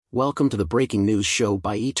Welcome to the Breaking News Show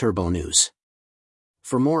by eTurbo News.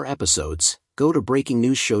 For more episodes, go to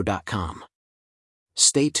breakingnewsshow.com.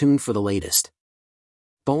 Stay tuned for the latest.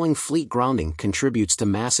 Boeing fleet grounding contributes to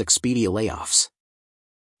mass Expedia layoffs.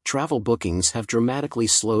 Travel bookings have dramatically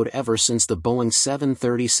slowed ever since the Boeing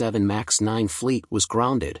 737 MAX 9 fleet was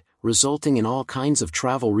grounded, resulting in all kinds of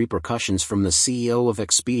travel repercussions, from the CEO of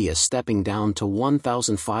Expedia stepping down to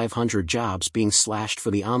 1,500 jobs being slashed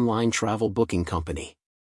for the online travel booking company.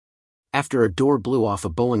 After a door blew off a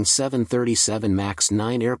Boeing 737 MAX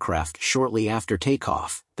 9 aircraft shortly after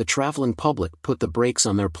takeoff, the traveling public put the brakes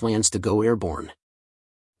on their plans to go airborne.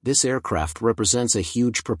 This aircraft represents a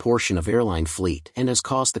huge proportion of airline fleet and has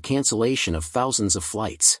caused the cancellation of thousands of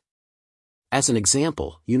flights. As an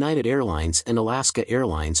example, United Airlines and Alaska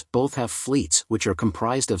Airlines both have fleets which are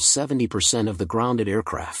comprised of 70% of the grounded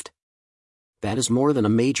aircraft. That is more than a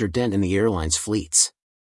major dent in the airline's fleets.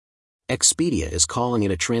 Expedia is calling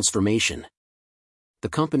it a transformation. The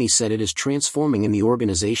company said it is transforming in the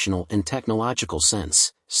organizational and technological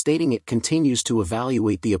sense, stating it continues to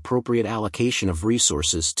evaluate the appropriate allocation of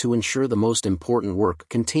resources to ensure the most important work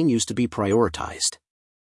continues to be prioritized.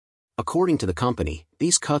 According to the company,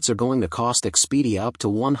 these cuts are going to cost Expedia up to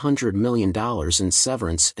 $100 million in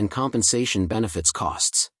severance and compensation benefits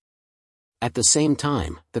costs. At the same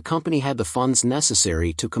time, the company had the funds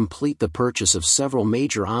necessary to complete the purchase of several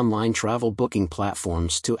major online travel booking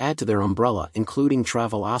platforms to add to their umbrella, including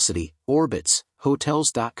Travelocity, Orbitz,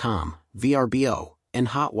 Hotels.com, VRBO, and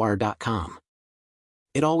Hotwire.com.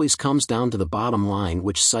 It always comes down to the bottom line,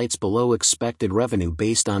 which cites below expected revenue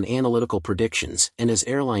based on analytical predictions, and as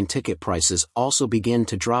airline ticket prices also begin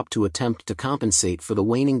to drop to attempt to compensate for the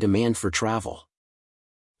waning demand for travel.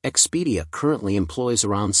 Expedia currently employs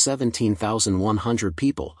around 17,100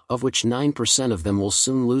 people, of which 9% of them will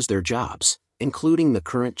soon lose their jobs, including the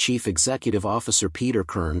current Chief Executive Officer Peter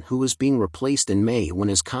Kern, who is being replaced in May when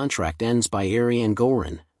his contract ends, by Ariane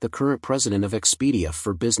Gorin, the current president of Expedia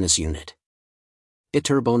for Business Unit.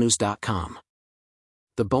 eTurboNews.com.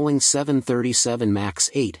 The Boeing 737 MAX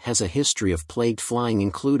 8 has a history of plagued flying,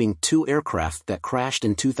 including 2 aircraft that crashed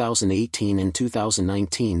in 2018 and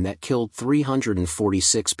 2019 that killed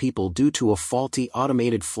 346 people due to a faulty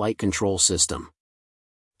automated flight control system.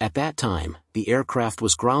 At that time, the aircraft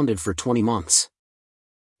was grounded for 20 months.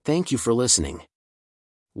 Thank you for listening.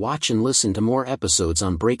 Watch and listen to more episodes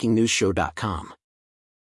on breakingnewsshow.com.